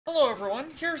Hello everyone,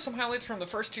 here are some highlights from the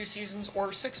first 2 seasons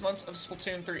or 6 months of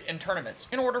Splatoon 3 in tournaments,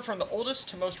 in order from the oldest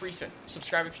to most recent.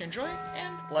 Subscribe if you enjoy,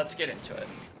 and let's get into it.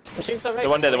 Machine's not right. The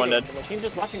one dead, the one dead. The machine's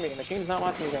just watching me. The machine's not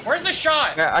watching me. Where's the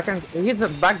shot? Yeah, I can. He's a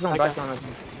back zone, I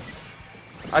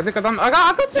think. I think I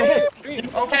got three.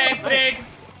 Okay, big.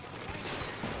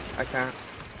 I can't.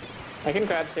 I can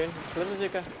grab soon. Live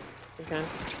bazooka. You can.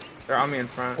 They're on me in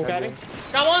front. I'm grabbing.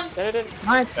 Got one.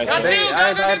 Nice. Got two.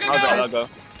 Go. I'll go.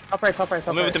 Top right.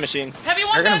 I'll move with the machine. Heavy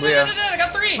one. They're gonna bleed out. I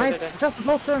got 3. Nice. Just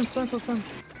close to him.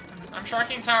 I'm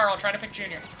sharking tower. I'll try to pick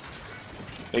Junior.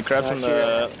 They crabs from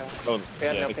the. Oh,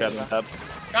 Yeah, yeah, no they crabs on top.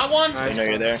 Got 1. I know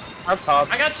you're there. Up top.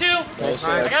 I got 2. Nice.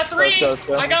 I got 3. Let's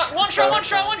go. I got one shot. Nice.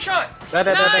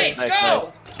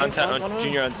 Go. On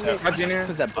Junior on top. My Junior.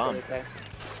 Who's that bomb?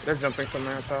 They're jumping from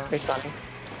there. They're stunning.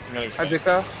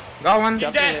 Azika. Got one.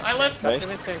 He's dead. I lived. Nice.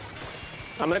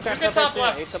 I'm gonna crack Super top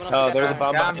left. Oh, there's a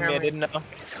bomb Yeah, behind me. I didn't know.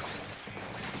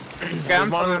 Yeah,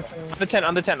 I'm on the 10.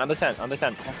 On the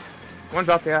 10. One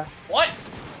drop, yeah. What?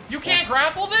 You can't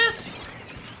grapple this?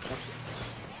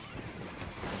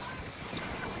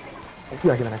 I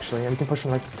feel like it actually, and we can push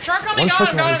him like. Shark on me. Got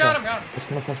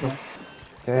him. Let's go.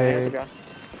 Okay.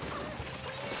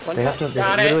 They have to. They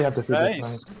Got literally it. have to see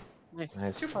Nice. this.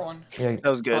 Nice. 2 for 1. Yeah. That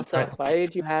was good. Why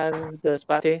did you have the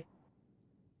splatty?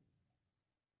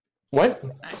 What?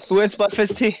 Nice. Who had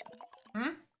Splatfest T?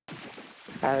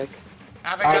 Havoc.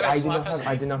 I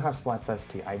I did not have Splatfest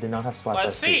T. I did not have Splatfest T.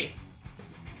 Let's see.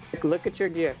 Look at your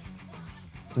gear.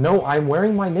 No, I'm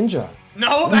wearing my ninja.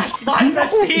 No, that's my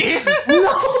bestie.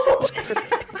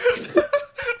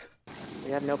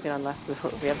 We have no pin on left.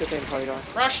 We have to play in corridor.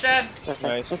 Rush dead.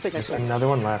 Nice. Let's take next one. Another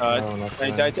one left. I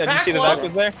didn't see the back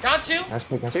was there. Got 2. Nice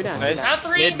pick. Two down. Nice. Got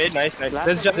 3. Mid, nice.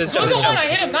 There's Go. I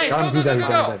hit him. Nice.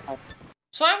 Go. Go.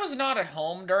 So I was not at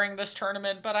home during this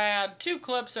tournament, but I had 2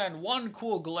 clips and 1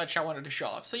 cool glitch I wanted to show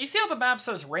off. So you see how the map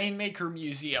says Rainmaker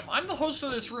Museum? I'm the host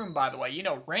of this room, by the way. You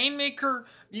know, Rainmaker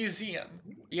Museum.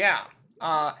 Yeah.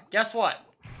 Guess what?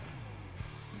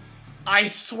 I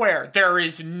swear, there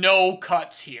is no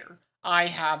cuts here. I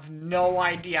have no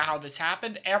idea how this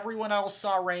happened. Everyone else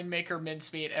saw Rainmaker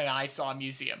Mincemeat, and I saw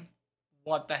Museum.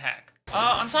 What the heck?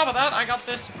 On top of that, I got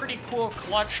this pretty cool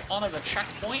clutch onto the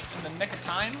checkpoint in the nick of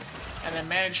time, and then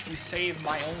managed to save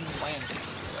my own landing.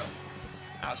 So,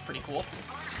 that was pretty cool.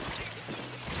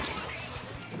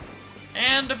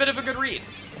 And a bit of a good read.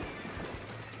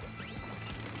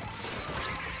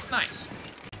 Nice.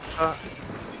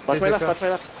 Watch my left.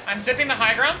 I'm zipping the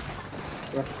high ground.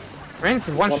 Rain's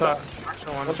one shot.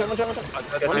 Actual one.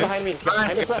 One behind me.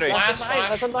 Behind us left.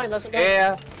 Last one blind.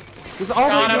 Yeah. He's all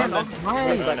Got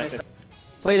him.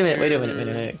 Wait a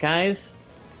minute, guys.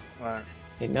 What?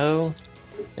 You know,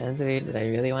 Sensei, that I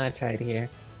really want to try it here,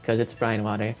 because it's brine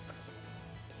water.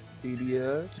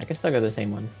 Idiot. I can still go the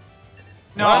same one.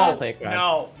 No, I wanna play crab.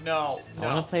 no. I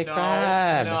want to play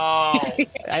crab. No.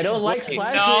 I don't like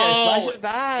splash No. here. Splash is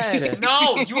bad.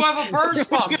 No, you have a burst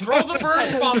bomb. Throw the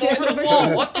burst bomb over the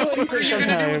wall. What the fuck are you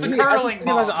gonna do with the curling He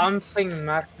was bomb? on playing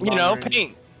max. You know,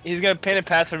 paint. He's gonna paint a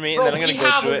path for me, Bro, and then I'm gonna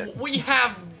go through it. We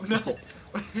have no.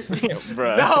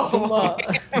 Bruh. No,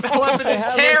 that weapon is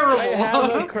terrible. I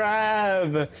have a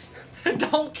crab.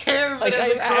 Don't care if Like, it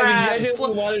has a I genuinely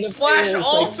crab. wanted to Splash play this,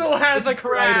 also has a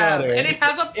crab, water. and it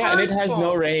has a burst Yeah, and it has bomb.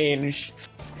 no range.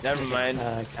 Never mind.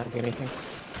 Can't do anything.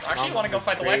 Actually, you want to go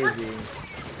fight the wiper?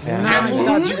 Yeah. And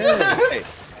lose?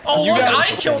 Oh, You look, got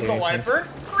I killed the wiper.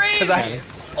 Crazy.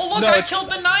 Oh, look, No, I it's- killed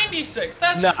the 96.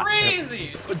 That's Nah.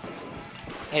 crazy.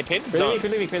 Hey, paint the zone.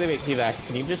 Really weak. He's back.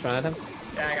 Can you just run at him?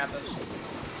 Yeah, I got this.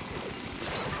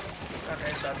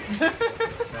 Okay, stop.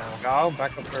 Go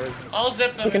back up first. I'll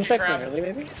zip them We can if you check grab them it. early,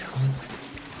 maybe?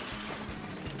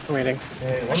 I'm waiting.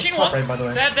 Hey, one's Machine top 1. right, by the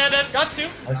way. Dead. Got 2.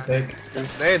 Nice pick.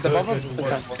 Hey, the bubble. Good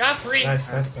work. Got 3. Nice.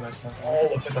 All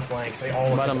look at the flank. They all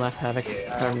look Bottom at left, Havoc.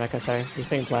 Yeah. Or Mecha, sorry. He's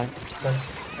playing black.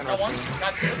 Got 1.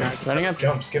 Got 2. Running up.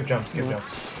 Jumps, skip jumps. Got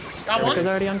Mecha's 1.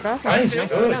 already on craft. Nice, Nice.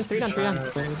 good. Three down.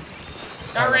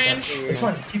 Got range. It's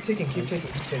fine. Keep taking.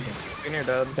 Junior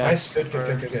dead. Nice. Good.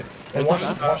 And watch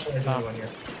the one here.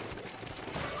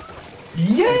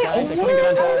 Guys, Yeah! I couldn't get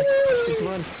on tower. Come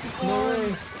on. No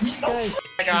way. Guys.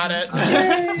 I got it.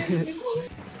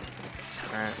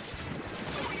 Alright.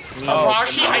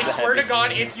 Abashi, I swear to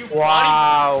God, if you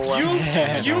Wow.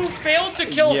 you failed to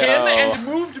kill him and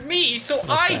moved me, so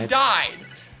I died.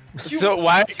 So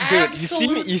why, dude? You see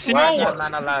me? You see me? absolute You thrower.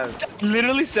 Man alive.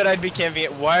 literally said I'd be camping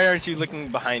it. Why aren't you looking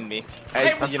behind me?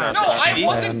 You know, No, I me?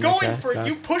 wasn't going Okay, for it.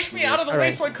 You pushed me out of the way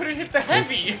Alright. so I couldn't hit the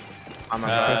heavy. Oh my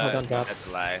god. Hold on, drop. That's a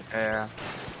lie. Yeah.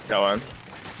 Go on.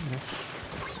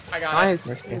 I got Nice.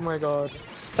 Mercy. Oh my god.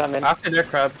 Top mid. After their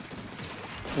crabs.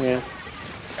 Yeah.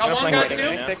 Got one, got two.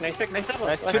 Nice pick, nice pick, nice double.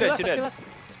 Nice, two dead, two dead.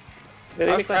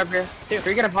 Left. Grab here. Can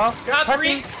we get a ball? Got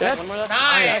three. Dead. One more left.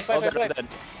 Nice. Five, five, five. Dead.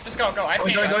 Just go. I Go,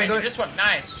 think go, go, go. this one.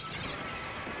 Nice.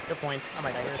 Good points. Oh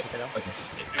my god, you're okay though. Okay.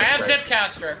 I have zip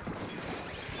caster.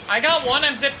 I got one.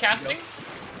 I'm zip casting.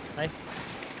 Nice.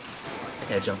 I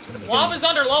gotta jump. Lob is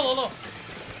under. Low.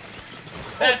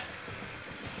 Dead.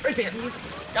 Right behind you.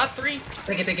 Got three.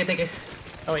 Take it.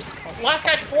 Oh wait. Last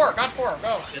catch 4. Got 4.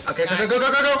 Go. Okay, Nice.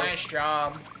 go. Nice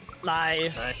job.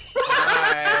 Nice.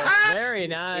 Nice. Very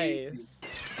nice.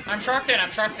 I'm sharked in.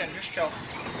 Just chill.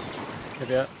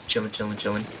 Good.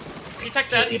 Chilling. She-Tech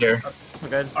dead. Eater. We're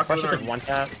good. Rush is like one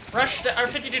tap. Rush, or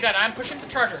 52 dead. I'm pushing the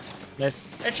charger. Nice.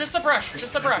 It's just the brush.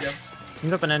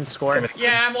 Move up and then score.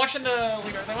 Yeah, I'm watching the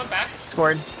leader. They went back.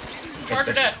 Scored.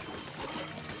 Charger dead.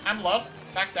 I'm low.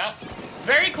 Backed out.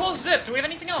 Very close zip. Do we have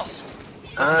anything else?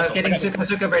 Getting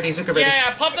Zuka ready.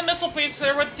 Yeah, pop the missile, please.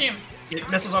 They're with the team.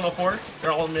 Missiles on all 4.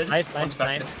 They're all mid. Nice. Going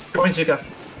Zuka.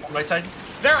 Right side.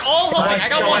 They're all homing. I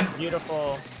got one.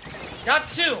 Beautiful. Got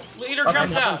 2. Leader Okay,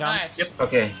 jumped out. jump. Nice. Yep.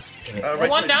 Okay. Right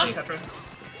one side, down. Tetra.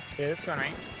 Yeah, this one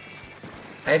right.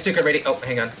 I have Zuka ready. Oh,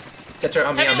 hang on. Tetra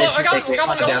on me. Heavy I'm low. mid. I got Take one.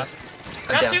 it. I'm down. I'm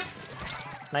Got down. 2.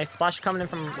 Nice. Splash coming in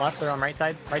from left. They're on right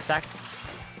side. Right stack.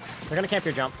 They're gonna camp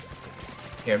your jump.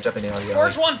 Here, I'm jumping in on you.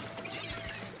 Forge 1.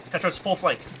 Tetra's full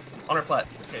flank. On her plat.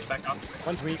 Okay, back up.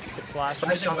 One's weak. It's splash.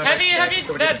 Splash on my Heavy right side.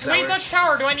 Over to dead. the Can we tower. touch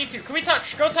tower? Do I need to? Can we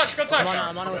touch? Go touch.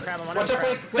 I'm on it with crab. Watch out,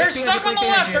 flank They're behind stuck you, on the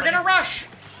flank left. behind They're you. gonna rush.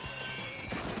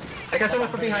 I got someone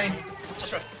from behind.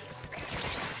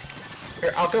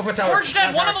 Here, I'll go for tower. Forge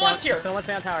dead. One on the left here. So let's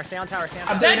stay on tower. Stay on tower.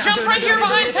 I'm Dead doing it, jump I'm right doing it, here I'm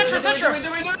doing behind it, Tetra, I'm doing it, Tetra.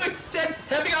 I'm doing it. Dead.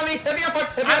 Heavy on me. Heavy on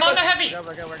foot. I'm on the heavy.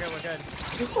 We're good.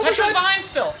 Tetra's behind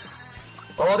still.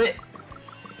 Hold it.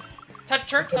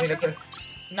 Tetra.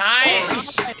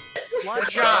 Nice. Good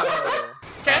job.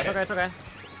 Okay. It's okay.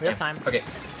 We have time. Okay.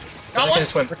 Got Just one. gonna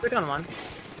swim. We're quick on one.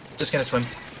 Just gonna swim.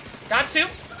 Got 2.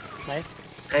 Nice.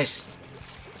 Nice.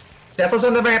 Devil's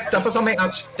on the ramp. Devil's on my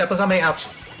ouch.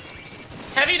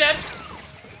 Heavy dead.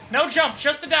 No jump.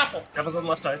 Just the dapple. Devil's on the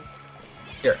left side.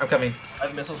 Here, I'm coming. I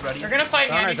have missiles ready. They're gonna fight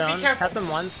me. They're on I our need to be zone. careful. Tap them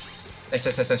once.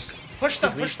 Nice. Push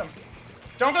them.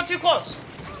 Don't go too close.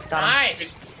 Got him.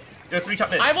 Nice. You have 3 top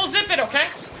mid. I will zip it. Okay.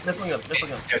 Missiling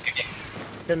him. Okay.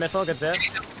 Good missile. Good zip.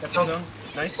 Got your zone.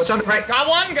 Nice. What's on the right? Got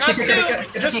 1. Got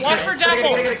 2. Just watch for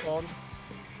dapple. Hold.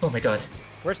 Oh my god.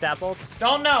 Where's Dapple?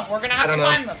 Don't know. We're gonna have to I don't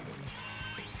find know. them.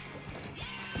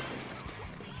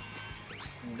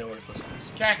 Nowhere close to this.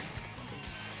 Okay.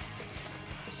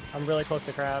 I'm really close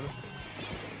to crab.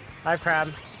 I have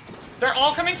crab. They're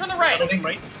all coming from the right.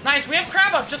 Right. Nice. We have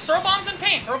crab up. Just throw bombs and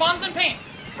paint. I'm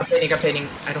painting.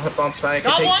 I don't have bomb spike.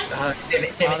 Got one. Damn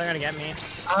it. Oh, they're gonna get me.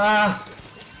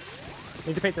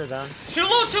 Need to paint their zone. Too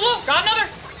low. Got another.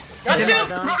 Got Damn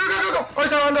 2. it. Go.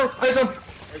 Eyes on.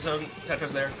 Red zone.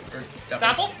 Tetra's there. Or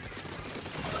Dapple.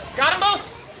 Got them both.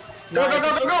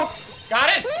 Go.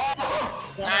 Got it.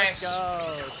 Let's Nice. go.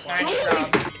 Nice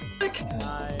job.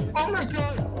 Nice. Oh my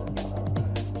god.